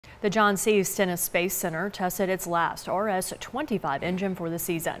The John C. Stennis Space Center tested its last RS-25 engine for the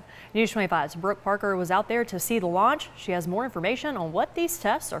season. News 25's Brooke Parker was out there to see the launch. She has more information on what these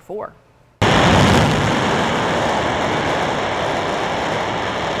tests are for.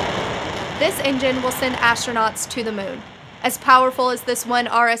 This engine will send astronauts to the moon. As powerful as this one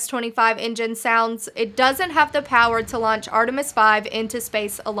RS-25 engine sounds, it doesn't have the power to launch Artemis 5 into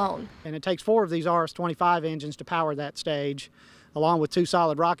space alone. And it takes 4 of these RS-25 engines to power that stage, along with 2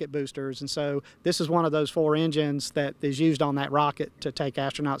 solid rocket boosters. And so this is one of those 4 engines that is used on that rocket to take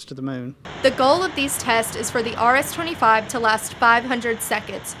astronauts to the moon. The goal of these tests is for the RS-25 to last 500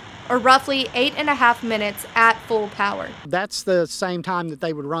 seconds, or roughly 8.5 minutes at full power. That's the same time that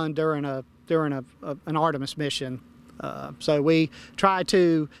they would run during an Artemis mission. So we try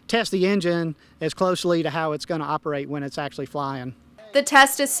to test the engine as closely to how it's going to operate when it's actually flying. The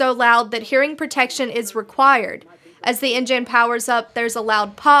test is so loud that hearing protection is required. As the engine powers up, there's a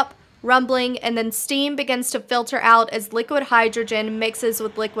loud pop, rumbling, and then steam begins to filter out as liquid hydrogen mixes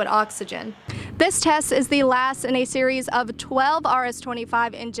with liquid oxygen. This test is the last in a series of 12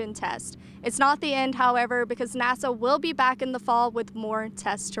 RS-25 engine tests. It's not the end, however, because NASA will be back in the fall with more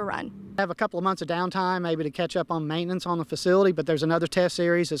tests to run. Have a couple of months of downtime maybe to catch up on maintenance on the facility, but there's another test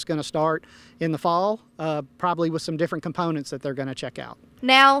series that's going to start in the fall, probably with some different components that they're going to check out.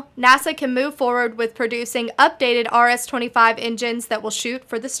 Now, NASA can move forward with producing updated RS-25 engines that will shoot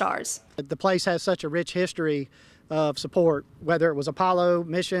for the stars. The place has such a rich history of support, whether it was Apollo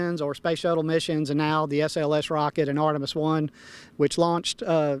missions or space shuttle missions, and now the SLS rocket and Artemis 1, which launched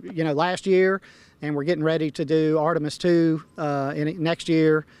last year, and we're getting ready to do Artemis 2 next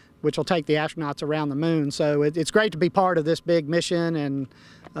year, which will take the astronauts around the moon. So it's great to be part of this big mission, and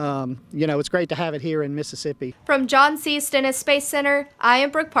it's great to have it here in Mississippi. From John C. Stennis Space Center, I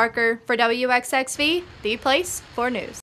am Brooke Parker for WXXV, the place for news.